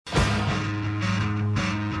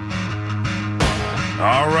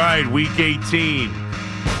All right, Week 18.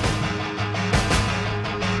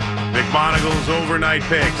 McMonagle's overnight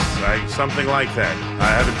picks. Something like that. I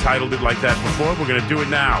haven't titled it like that before. We're going to do it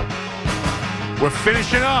now. We're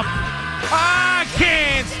finishing up. I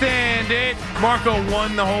can't stand it. Marco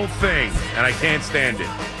won the whole thing, and I can't stand it.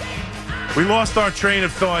 We lost our train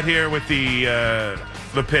of thought here with the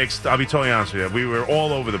picks. I'll be totally honest with you. We were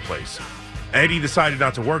all over the place. Eddie decided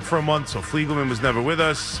not to work for a month, so Fliegelman was never with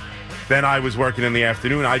us. Then I was working in the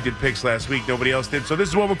afternoon. I did picks last week. Nobody else did. So this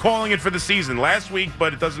is what we're calling it for the season. Last week,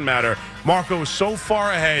 but it doesn't matter. Marco is so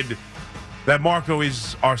far ahead that Marco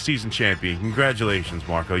is our season champion. Congratulations,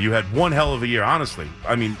 Marco. You had one hell of a year, honestly.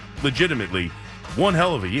 I mean, legitimately, one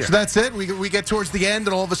hell of a year. So that's it? We get towards the end,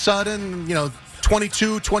 and all of a sudden,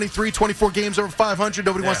 22, 23, 24 games over 500.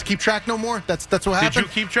 Nobody wants to keep track no more? That's what happened? Did you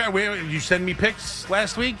keep track? Did you send me picks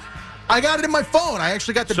last week? I got it in my phone. I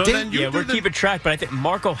actually got the date. Yeah, we're keeping track, but I think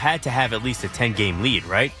Marco had to have at least a 10-game lead,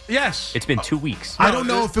 right? Yes. It's been 2 weeks. I don't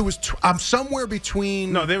know if it was... I'm somewhere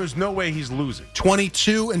between... No, there was no way he's losing.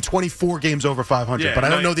 22 and 24 games over 500, but I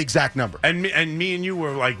don't know the exact number. And me and you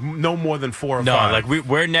were like no more than 4 or 5. No, like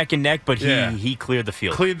we're neck and neck, but he cleared the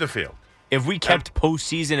field. Cleared the field. If we kept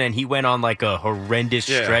postseason and he went on like a horrendous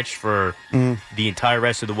stretch for the entire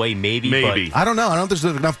rest of the way, maybe. But I don't know. I don't think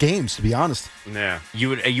there's enough games, to be honest. Yeah. You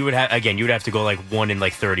would have to go like 1 in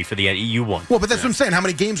like 30 for the end. You won. Well, but that's what I'm saying. How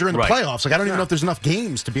many games are in the playoffs? Like I don't even know if there's enough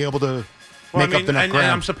games to be able to make up enough ground. And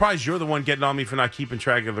I'm surprised you're the one getting on me for not keeping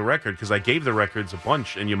track of the record because I gave the records a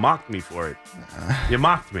bunch and you mocked me for it. You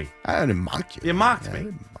mocked me. I didn't mock you. You mocked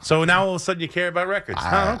me. So now all of a sudden you care about records.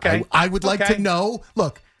 Okay. I would like to know.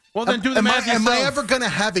 Look. Well, then do the math yourself. Am I ever going to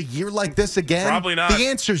have a year like this again? Probably not. The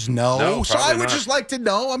answer's no. So I would just like to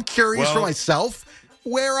know. I'm curious for myself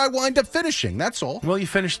where I wind up finishing. That's all. Well, you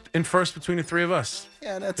finished in first between the three of us.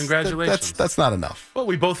 Yeah, Congratulations. That's not enough. Well,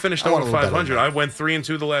 we both finished over 500. I went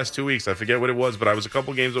 3-2 the last 2 weeks. I forget what it was, but I was a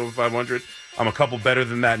couple games over 500. I'm a couple better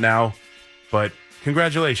than that now. But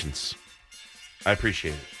congratulations. I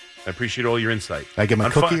appreciate it. I appreciate all your insight. I get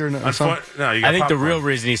my cookie or something? No, I think the real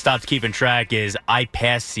reason he stopped keeping track is I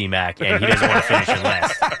passed C-Mac, and he doesn't want to finish in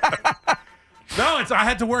last. No, I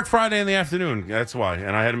had to work Friday in the afternoon. That's why,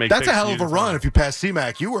 and I had to make. That's a hell of a run. If you pass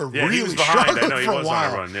C-Mac, you were really struggling for a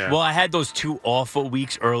while. On a run, yeah. Well, I had those 2 awful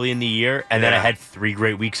weeks early in the year, and then I had 3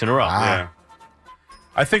 great weeks in a row. Yeah.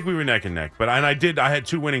 I think we were neck and neck, but I had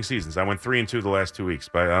 2 winning seasons. I went 3-2 the last 2 weeks,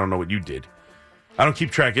 but I don't know what you did. I don't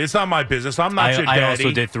keep track. It's not my business. I'm not your daddy. I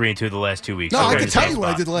also did 3-2 the last 2 weeks. No, I can tell you what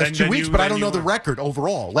I did the last 2 weeks, but I don't know the record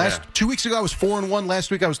overall. 2 weeks ago, I was 4-1.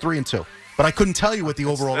 Last week, I was 3-2. But I couldn't tell you what the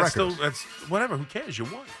overall record is. That's whatever. Who cares? You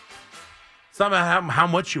won. It's not about how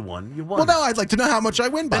much you won. You won. Well, no, I'd like to know how much I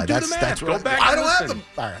win by. Then do the math. Go back and listen.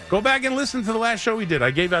 Go back and listen to the last show we did.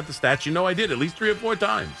 I gave out the stats. You know I did at least 3 or 4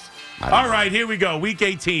 times. All right, here we go. Week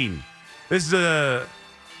 18. This is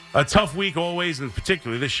a tough week always, and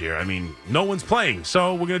particularly this year. I mean, no one's playing.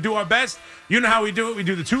 So we're going to do our best. You know how we do it. We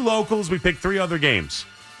do the 2 locals. We pick 3 other games.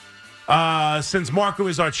 Since Marco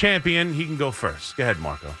is our champion, he can go first. Go ahead,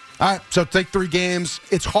 Marco. All right, so take 3 games.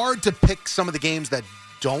 It's hard to pick some of the games that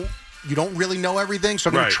you don't really know everything. So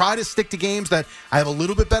I'm going to try to stick to games that I have a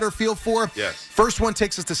little bit better feel for. Yes. First one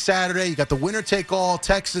takes us to Saturday. You got the winner take all,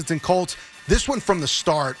 Texans and Colts. This one from the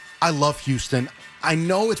start, I love Houston. I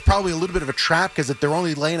know it's probably a little bit of a trap because they're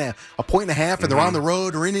only laying a 1.5 and they're on the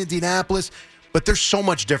road or in Indianapolis. But they're so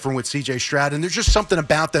much different with C.J. Stroud, and there's just something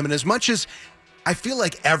about them. And as much as I feel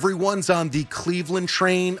like everyone's on the Cleveland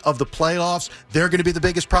train of the playoffs, they're going to be the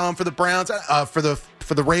biggest problem for the Browns, for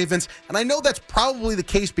the Ravens. And I know that's probably the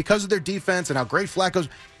case because of their defense and how great Flacco's.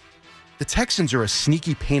 The Texans are a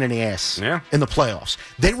sneaky pain in the ass in the playoffs.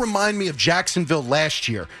 They remind me of Jacksonville last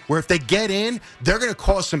year, where if they get in, they're going to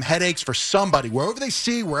cause some headaches for somebody. Wherever they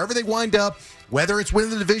see, wherever they wind up, whether it's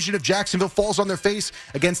winning the division, if Jacksonville falls on their face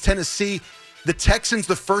against Tennessee, the Texans,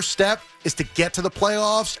 the first step is to get to the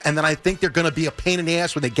playoffs, and then I think they're going to be a pain in the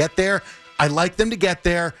ass when they get there. I like them to get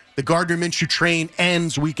there. The Gardner Minshew train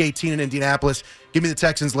ends Week 18 in Indianapolis. Give me the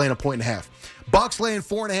Texans laying 1.5. Bucks laying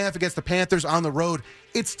 4.5 against the Panthers on the road.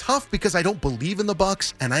 It's tough because I don't believe in the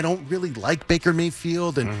Bucks, and I don't really like Baker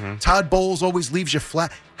Mayfield, and Todd Bowles always leaves you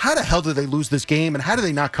flat. How the hell did they lose this game, and how do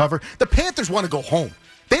they not cover? The Panthers want to go home.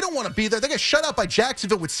 They don't want to be there. They got shut out by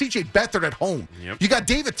Jacksonville with C.J. Beathard at home. Yep. You got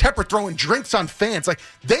David Tepper throwing drinks on fans. Like,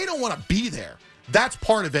 they don't want to be there. That's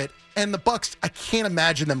part of it. And the Bucks, I can't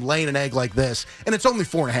imagine them laying an egg like this. And it's only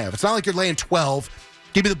 4.5. It's not like you're laying 12.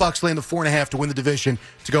 Give me the Bucks laying the 4.5 to win the division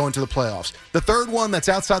to go into the playoffs. The third one that's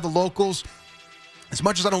outside the locals, as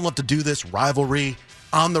much as I don't love to do this, rivalry,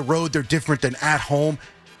 on the road, they're different than at home.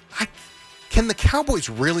 Can the Cowboys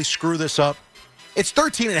really screw this up? It's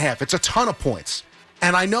 13.5. It's a ton of points.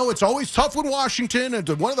 And I know it's always tough with Washington, and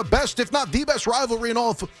one of the best, if not the best rivalry in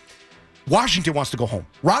all of Washington wants to go home.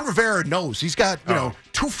 Ron Rivera knows. He's got,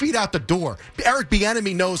 2 feet out the door. Eric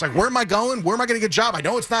Bieniemy knows, where am I going? Where am I going to get a job? I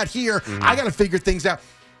know it's not here. I got to figure things out.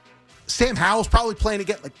 Sam Howell's probably playing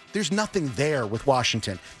again. There's nothing there with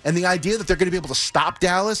Washington. And the idea that they're going to be able to stop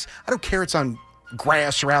Dallas, I don't care it's on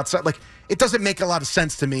grass or outside. It doesn't make a lot of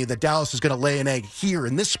sense to me that Dallas is going to lay an egg here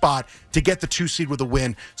in this spot to get the 2 seed with a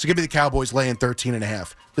win. So give me the Cowboys laying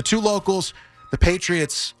 13.5. The 2 locals, the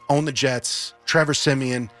Patriots own the Jets. Trevor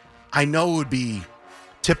Siemian. I know it would be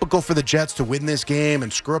typical for the Jets to win this game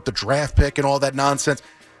and screw up the draft pick and all that nonsense.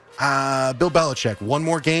 Bill Belichick, one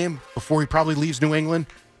more game before he probably leaves New England.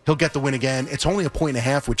 He'll get the win again. It's only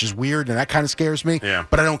 1.5, which is weird, and that kind of scares me. Yeah.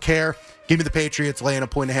 But I don't care. Give me the Patriots laying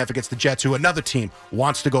 1.5 against the Jets, who another team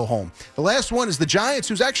wants to go home. The last one is the Giants,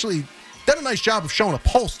 who's actually done a nice job of showing a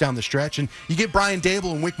pulse down the stretch. And you give Brian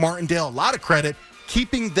Dable and Wick Martindale a lot of credit,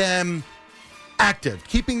 keeping them active,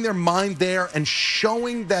 keeping their mind there, and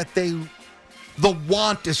showing that the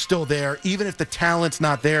want is still there, even if the talent's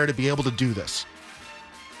not there to be able to do this.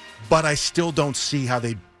 But I still don't see how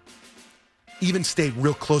they even stayed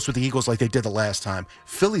real close with the Eagles like they did the last time.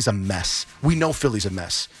 Philly's a mess. We know Philly's a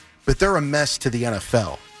mess. But they're a mess to the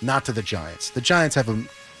NFL, not to the Giants. The Giants have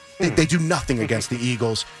they do nothing against the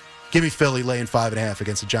Eagles. Give me Philly laying 5.5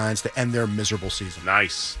 against the Giants to end their miserable season.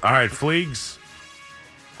 Nice. All right, Fleegs.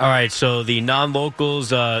 All right, so the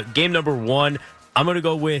non-locals, game number 1, I'm going to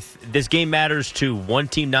go with this game matters to one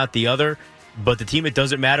team, not the other. But the team it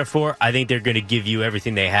doesn't matter for, I think they're going to give you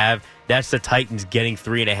everything they have. That's the Titans getting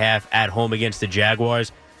 3.5 at home against the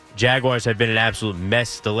Jaguars. Jaguars have been an absolute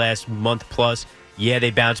mess the last month plus. Yeah,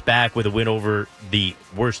 they bounced back with a win over the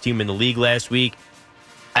worst team in the league last week.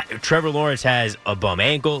 Trevor Lawrence has a bum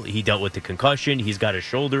ankle. He dealt with the concussion. He's got a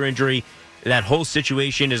shoulder injury. That whole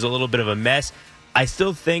situation is a little bit of a mess. I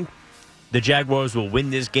still think the Jaguars will win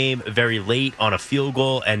this game very late on a field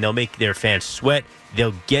goal, and they'll make their fans sweat.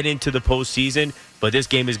 They'll get into the postseason, but this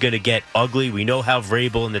game is going to get ugly. We know how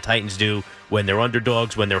Vrabel and the Titans do when they're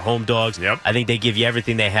underdogs, when they're home dogs. Yep. I think they give you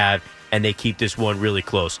everything they have, and they keep this one really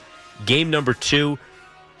close. Game number 2,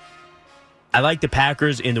 I like the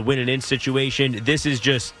Packers in the win and in situation. This is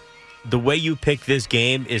just the way you pick this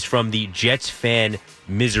game is from the Jets fan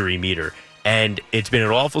misery meter. And it's been an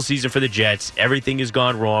awful season for the Jets. Everything has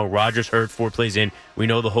gone wrong. Rodgers hurt 4 plays in. We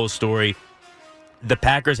know the whole story. The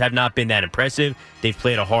Packers have not been that impressive. They've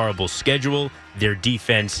played a horrible schedule. Their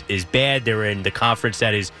defense is bad. They're in the conference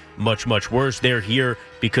that is much, much worse. They're here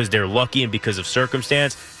because they're lucky and because of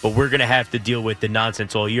circumstance. But we're going to have to deal with the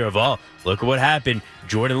nonsense all year of, look at what happened.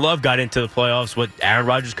 Jordan Love got into the playoffs, what Aaron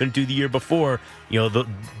Rodgers couldn't do the year before.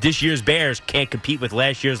 This year's Bears can't compete with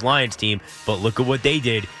last year's Lions team, but look at what they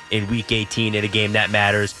did in Week 18 in a game that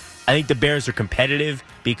matters. I think the Bears are competitive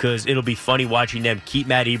because it'll be funny watching them keep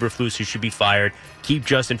Matt Eberflus, who should be fired, keep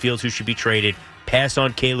Justin Fields, who should be traded, pass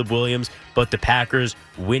on Caleb Williams, but the Packers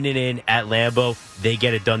winning in at Lambeau, they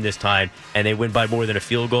get it done this time, and they win by more than a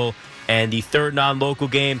field goal. And the third non-local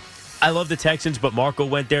game, I love the Texans, but Marco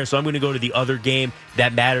went there, so I'm going to go to the other game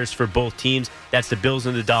that matters for both teams. That's the Bills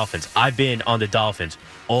and the Dolphins. I've been on the Dolphins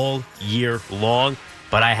all year long,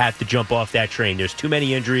 but I have to jump off that train. There's too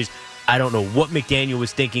many injuries. I don't know what McDaniel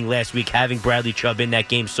was thinking last week, having Bradley Chubb in that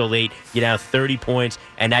game so late. You're down 30 points,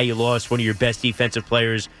 and now you lost one of your best defensive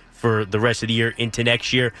players for the rest of the year into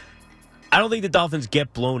next year. I don't think the Dolphins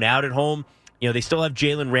get blown out at home. They still have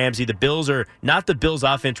Jalen Ramsey. The Bills are not the Bills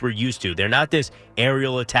offense we're used to. They're not this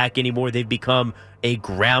aerial attack anymore. They've become a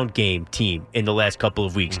ground game team in the last couple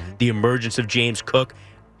of weeks. The emergence of James Cook.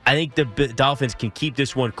 I think the Dolphins can keep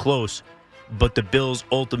this one close, but the Bills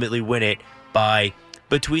ultimately win it by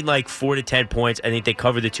between 4 to 10 points. I think they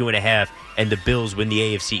cover the 2.5, and the Bills win the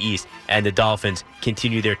AFC East, and the Dolphins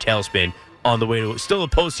continue their tailspin on the way to still a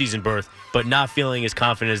postseason berth, but not feeling as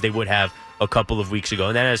confident as they would have a couple of weeks ago.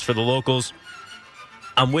 And then as for the locals,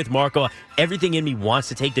 I'm with Marco. Everything in me wants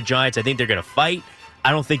to take the Giants. I think they're going to fight.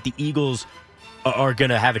 I don't think the Eagles are going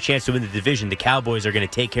to have a chance to win the division. The Cowboys are going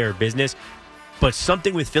to take care of business. But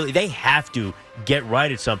something with Philly, they have to get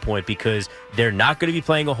right at some point because they're not going to be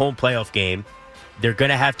playing a home playoff game. They're going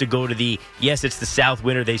to have to go to yes, it's the South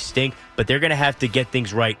winter, they stink, but they're going to have to get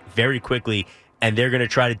things right very quickly, and they're going to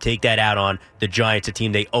try to take that out on the Giants, a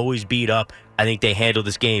team they always beat up. I think they handle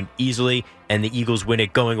this game easily, and the Eagles win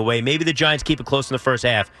it going away. Maybe the Giants keep it close in the first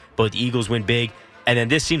half, but the Eagles win big. And then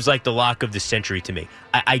this seems like the lock of the century to me.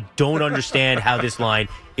 I don't understand how this line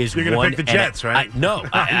is You're going to pick the Jets, right?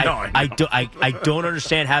 I don't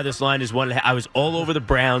understand how this line is 1.5. I was all over the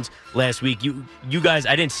Browns last week. You guys,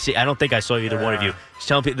 I don't think I saw either one of you. Just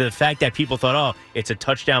telling people, the fact that people thought, oh, it's a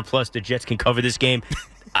touchdown plus the Jets can cover this game.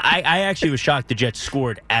 I actually was shocked the Jets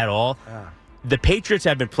scored at all. The Patriots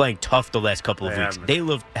have been playing tough the last couple of weeks. They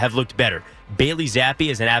have looked better. Bailey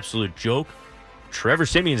Zappi is an absolute joke. Trevor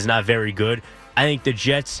Siemian is not very good. I think the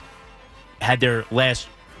Jets had their last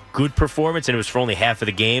good performance, and it was for only half of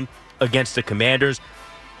the game against the Commanders.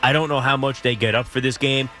 I don't know how much they get up for this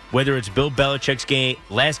game, whether it's Bill Belichick's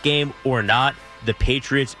last game or not. The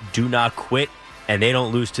Patriots do not quit, and they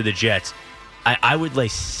don't lose to the Jets. I would lay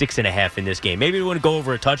 6.5 in this game. Maybe it wouldn't go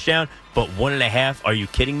over a touchdown, but 1.5, are you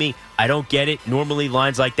kidding me? I don't get it. Normally,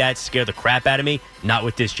 lines like that scare the crap out of me. Not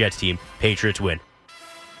with this Jets team. Patriots win.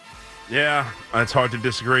 Yeah, it's hard to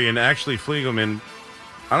disagree. And actually, Fliegelman,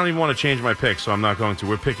 I don't even want to change my pick, so I'm not going to.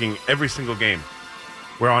 We're picking every single game.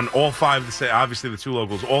 We're on all 5, obviously the 2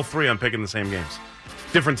 locals. All 3, I'm picking the same games.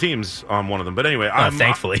 Different teams on one of them. But anyway.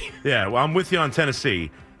 Thankfully. I'm with you on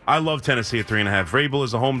Tennessee. I love Tennessee at 3.5. Vrabel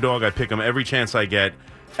is a home dog. I pick him every chance I get.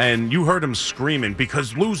 And you heard him screaming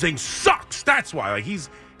because losing sucks. That's why. Like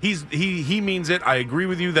he means it. I agree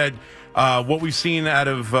with you that what we've seen out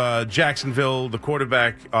of Jacksonville, the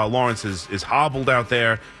quarterback Lawrence is hobbled out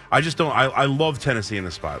there. I just don't. I love Tennessee in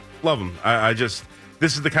this spot. Love him.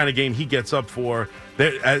 This is the kind of game he gets up for.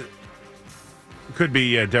 Could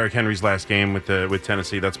be Derrick Henry's last game with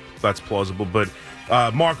Tennessee. That's plausible. But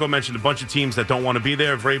Marco mentioned a bunch of teams that don't want to be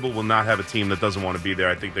there. Vrabel will not have a team that doesn't want to be there.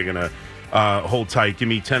 I think they're going to hold tight. Give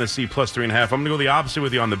me Tennessee plus 3.5. I'm going to go the opposite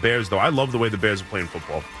with you on the Bears, though. I love the way the Bears are playing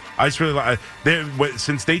football. I just really like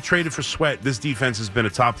since they traded for Sweat, this defense has been a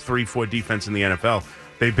top 3-4 defense in the NFL.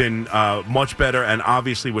 They've been much better, and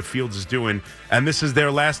obviously what Fields is doing. And this is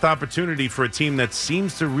their last opportunity for a team that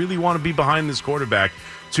seems to really want to be behind this quarterback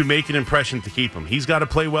to make an impression to keep him. He's got to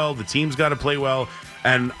play well. The team's got to play well.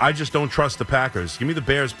 And I just don't trust the Packers. Give me the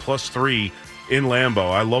Bears plus 3 in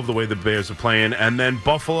Lambeau. I love the way the Bears are playing. And then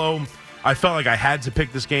Buffalo, I felt like I had to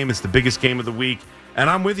pick this game. It's the biggest game of the week. And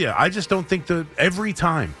I'm with you. I just don't think every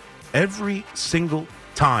single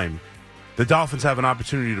time, the Dolphins have an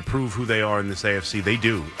opportunity to prove who they are in this AFC. They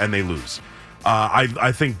do, and they lose.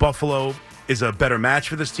 I think Buffalo is a better match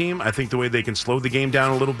for this team. I think the way they can slow the game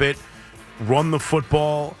down a little bit, run the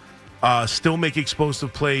football, still make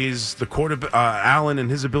explosive plays. The quarterback, Allen, and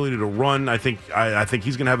his ability to run, I think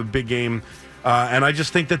he's going to have a big game. And I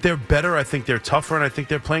just think that they're better. I think they're tougher, and I think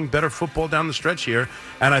they're playing better football down the stretch here.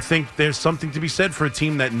 And I think there's something to be said for a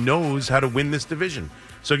team that knows how to win this division.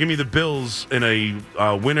 So give me the Bills in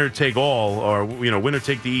a winner-take-all or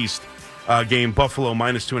winner-take-the-East game. Buffalo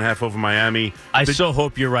minus 2.5 over Miami. I so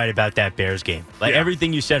hope you're right about that Bears game.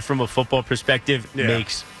 Everything you said from a football perspective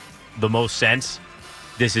makes the most sense.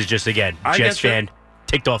 This is just, again, Jets fan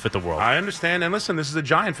ticked off at the world. I understand. And listen, this is a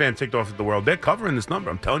Giant fan ticked off at the world. They're covering this number.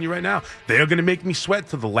 I'm telling you right now. They're going to make me sweat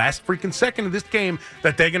to the last freaking second of this game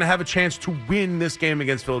that they're going to have a chance to win this game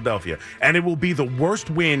against Philadelphia. And it will be the worst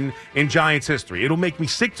win in Giants history. It'll make me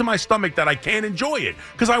sick to my stomach that I can't enjoy it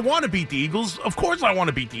because I want to beat the Eagles. Of course I want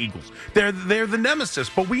to beat the Eagles. They're the nemesis,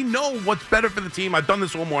 but we know what's better for the team. I've done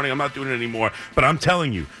this all morning. I'm not doing it anymore. But I'm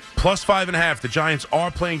telling you, plus 5.5. The Giants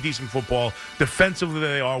are playing decent football. Defensively,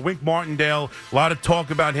 they are. Wink Martindale, a lot of talk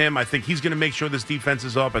about him. I think he's going to make sure this defense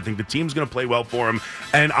is up. I think the team's going to play well for him.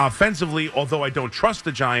 And offensively, although I don't trust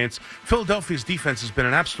the Giants, Philadelphia's defense has been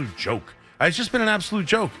an absolute joke. It's just been an absolute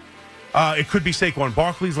joke. It could be Saquon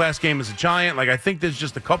Barkley's last game as a Giant. I think there's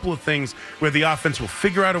just a couple of things where the offense will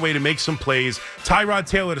figure out a way to make some plays. Tyrod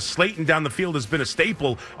Taylor to Slayton down the field has been a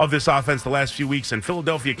staple of this offense the last few weeks, and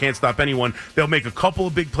Philadelphia can't stop anyone. They'll make a couple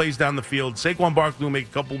of big plays down the field. Saquon Barkley will make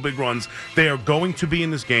a couple of big runs. They are going to be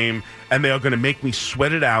in this game, and they are going to make me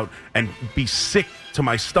sweat it out and be sick to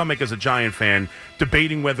my stomach as a Giant fan,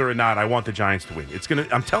 debating whether or not I want the Giants to win.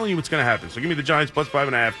 I'm telling you, it's going to happen. So give me the Giants plus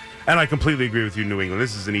 5.5. And I completely agree with you, New England.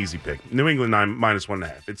 This is an easy pick. New England minus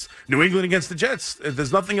 1.5. It's New England against the Jets.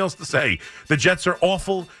 There's nothing else to say. The Jets are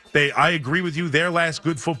awful. I agree with you. Their last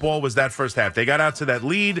good football was that first half. They got out to that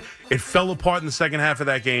lead. It fell apart in the second half of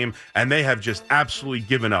that game, and they have just absolutely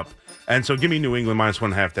given up. And so give me New England minus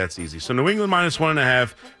 1.5. That's easy. So New England minus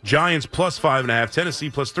 1.5, Giants plus 5.5, Tennessee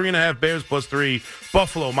plus 3.5, Bears plus 3,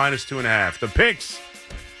 Buffalo minus 2.5. The picks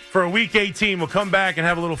for Week 18. We'll come back and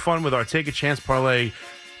have a little fun with our Take a Chance parlay.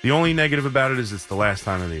 The only negative about it is it's the last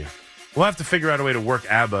time of the year. We'll have to figure out a way to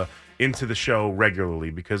work ABBA into the show regularly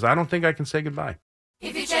because I don't think I can say goodbye.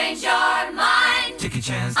 If you change your mind,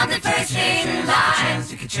 I'm the first in line.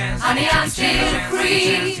 Honey, I'm still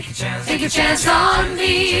free. Take a chance on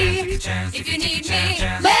me. If you need me,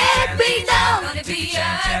 let me know. Gonna be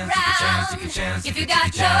around. If you got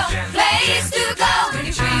no place to go, when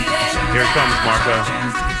you're feeling Here it comes, Marco.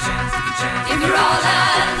 if you're all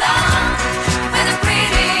alone, when the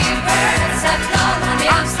pretty birds have flown, honey,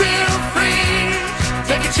 I'm still free.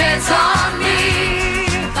 Take a chance on me.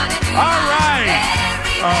 All right.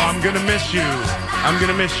 Oh, I'm going to miss you. I'm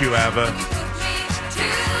going to miss you, Ava.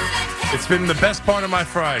 It's been the best part of my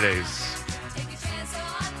Fridays.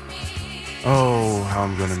 Oh, how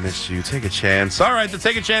I'm going to miss you. Take a chance. All right, the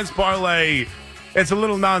Take a Chance parlay. It's a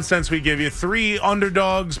little nonsense we give you. 3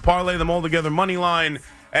 underdogs, parlay them all together, money line,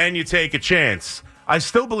 and you take a chance. I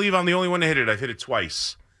still believe I'm the only one to hit it. I've hit it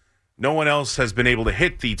twice. No one else has been able to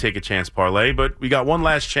hit the Take a Chance parlay, but we got one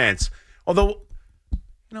last chance. Although,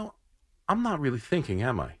 I'm not really thinking,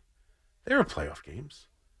 am I? There are playoff games.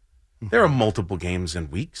 There are multiple games in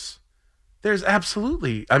weeks. There's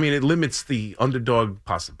absolutely, it limits the underdog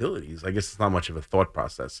possibilities. I guess it's not much of a thought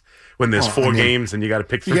process when there's 4 games and you got to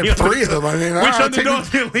pick 3. You get 3 of them. Which underdogs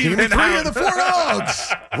do you leave in 3 of the 4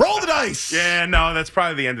 dogs. Roll the dice. Yeah, no, that's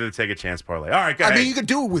probably the end of the Take a Chance parlay. All right, go ahead. You could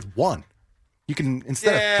do it with 1. You can,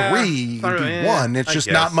 instead of 3, you can do 1. It's just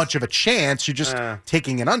not much of a chance. You're just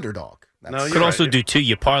taking an underdog. You could also do 2.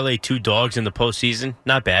 You parlay 2 dogs in the postseason.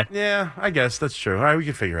 Not bad. Yeah, I guess that's true. All right, we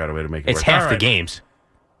can figure out a way to make it work. It's half the games.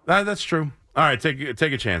 That's true. All right, take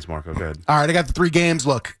a chance, Marco. Go ahead. All right, I got the 3 games.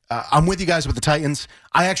 Look, I'm with you guys with the Titans.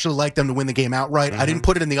 I actually like them to win the game outright. I didn't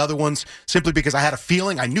put it in the other ones simply because I had a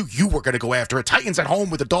feeling. I knew you were going to go after it. Titans at home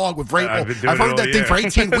with a dog with Vrabel. I've heard that thing for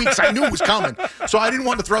 18 weeks. I knew it was coming. So I didn't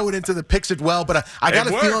want to throw it into the picks as well. But I got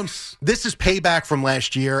a feeling this is payback from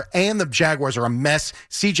last year, and the Jaguars are a mess.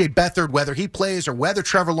 C.J. Beathard, whether he plays or whether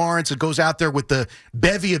Trevor Lawrence goes out there with the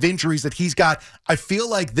bevy of injuries that he's got, I feel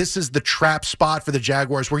like this is the trap spot for the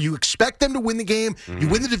Jaguars where you expect them to win the game. You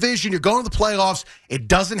win the division. You're going to the playoffs. It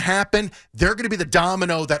doesn't happen. They're going to be the domino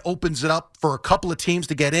that opens it up for a couple of teams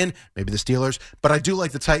to get in, maybe the Steelers. But I do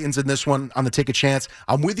like the Titans in this one on the take a chance.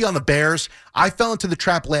 I'm with you on the Bears. I fell into the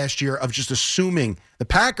trap last year of just assuming the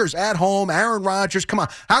Packers at home, Aaron Rodgers. Come on.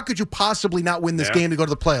 How could you possibly not win this game to go to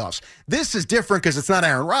the playoffs? This is different because it's not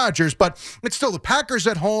Aaron Rodgers, but it's still the Packers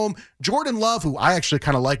at home. Jordan Love, who I actually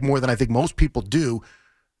kind of like more than I think most people do.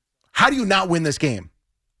 How do you not win this game?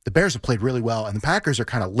 The Bears have played really well, and the Packers are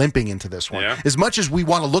kind of limping into this one. Yeah. As much as we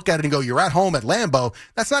want to look at it and go, you're at home at Lambeau,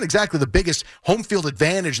 that's not exactly the biggest home field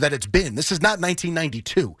advantage that it's been. This is not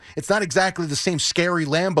 1992. It's not exactly the same scary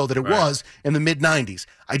Lambeau that it was in the mid-'90s.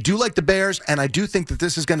 I do like the Bears, and I do think that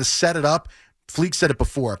this is going to set it up. Fleek said it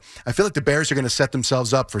before. I feel like the Bears are going to set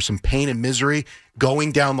themselves up for some pain and misery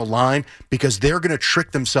going down the line because they're going to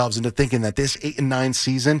trick themselves into thinking that this 8-9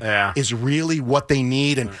 season is really what they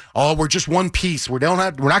need. And we're just one piece. We're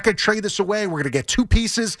not going to trade this away. We're going to get 2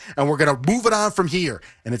 pieces and we're going to move it on from here.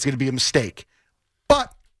 And it's going to be a mistake.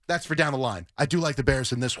 But that's for down the line. I do like the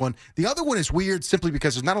Bears in this one. The other one is weird simply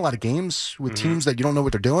because there's not a lot of games with teams that you don't know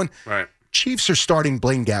what they're doing. Right. Chiefs are starting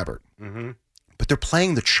Blaine Gabbert, but they're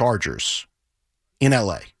playing the Chargers in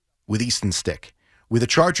L.A. with Easton Stick, with a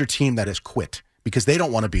Charger team that has quit because they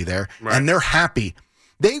don't want to be there, and they're happy.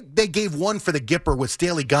 They gave one for the Gipper with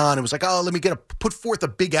Staley gone. It was like, let me put forth a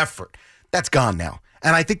big effort. That's gone now.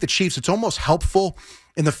 And I think the Chiefs, it's almost helpful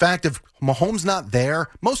in the fact of Mahomes not there.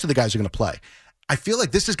 Most of the guys are going to play. I feel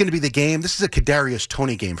like this is going to be the game. This is a Kadarius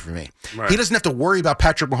Toney game for me. Right. He doesn't have to worry about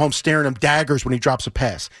Patrick Mahomes staring him daggers when he drops a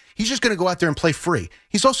pass. He's just going to go out there and play free.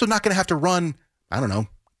 He's also not going to have to run,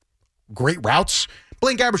 great routes.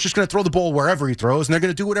 Blaine Gabbert's just going to throw the ball wherever he throws, and they're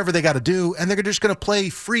going to do whatever they got to do, and they're just going to play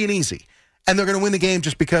free and easy. And they're going to win the game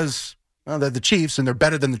just because they're the Chiefs, and they're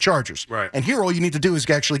better than the Chargers. Right. And here, all you need to do is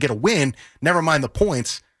actually get a win, never mind the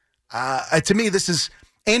points. To me, this is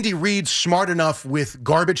Andy Reid smart enough with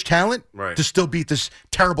garbage talent to still beat this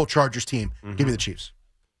terrible Chargers team. Give me the Chiefs.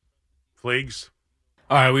 Fleegs.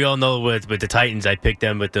 All right, we all know with the Titans, I picked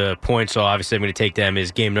them with the points, so obviously I'm going to take them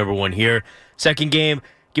as game number 1 here. Second game,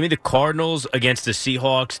 give me the Cardinals against the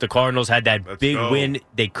Seahawks. The Cardinals had that big win.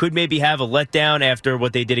 They could maybe have a letdown after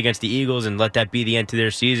what they did against the Eagles and let that be the end to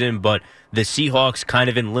their season, but the Seahawks kind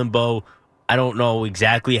of in limbo. I don't know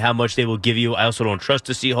exactly how much they will give you. I also don't trust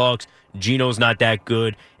the Seahawks. Geno's not that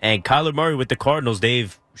good. And Kyler Murray with the Cardinals,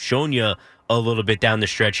 they've shown you a little bit down the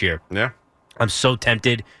stretch here. Yeah. I'm so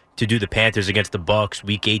tempted to do the Panthers against the Bucs,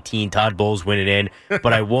 Week 18, Todd Bowles winning in,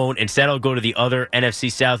 but I won't. Instead, I'll go to the other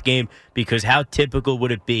NFC South game because how typical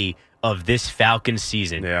would it be of this Falcons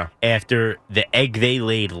season after the egg they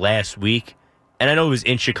laid last week? And I know it was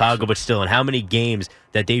in Chicago, but still, and how many games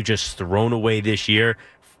that they've just thrown away this year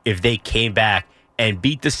if they came back and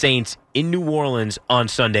beat the Saints in New Orleans on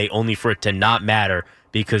Sunday, only for it to not matter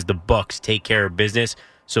because the Bucs take care of business.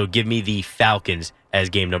 So give me the Falcons as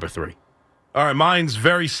game number 3. All right, mine's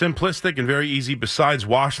very simplistic and very easy besides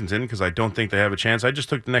Washington because I don't think they have a chance. I just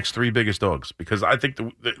took the next 3 biggest dogs because I think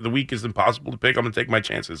the week is impossible to pick. I'm going to take my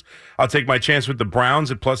chances. I'll take my chance with the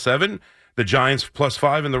Browns at +7, the Giants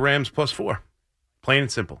 +5, and the Rams +4. Plain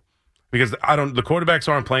and simple. Because the quarterbacks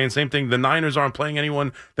aren't playing. Same thing. The Niners aren't playing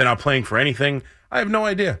anyone. They're not playing for anything. I have no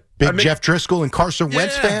idea. Jeff Driscoll and Carson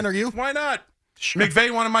Wentz fan, are you? Why not? Sure.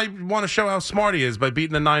 McVay might want to show how smart he is by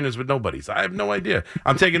beating the Niners with nobodies. I have no idea.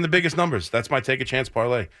 I'm taking the biggest numbers. That's my take a chance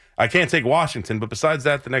parlay. I can't take Washington, but besides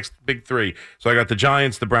that, the next big 3. So I got the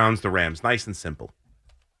Giants, the Browns, the Rams. Nice and simple.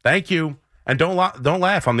 Thank you. And don't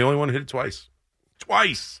laugh. I'm the only one who hit it twice.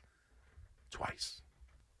 Twice.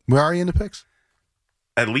 Where are you in the picks?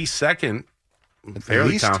 At least second.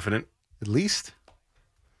 Fairly confident. At least?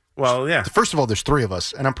 Well, yeah. First of all, there's 3 of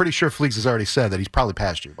us, and I'm pretty sure Fleeks has already said that he's probably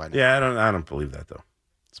passed you by now. Yeah, I don't believe that though.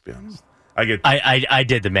 Let's be honest. I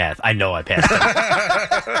did the math. I know I passed him.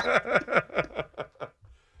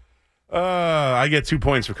 I get 2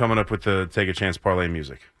 points for coming up with the take a chance parlay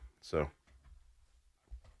music. So,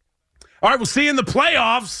 all right, we'll see you in the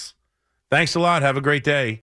playoffs. Thanks a lot. Have a great day.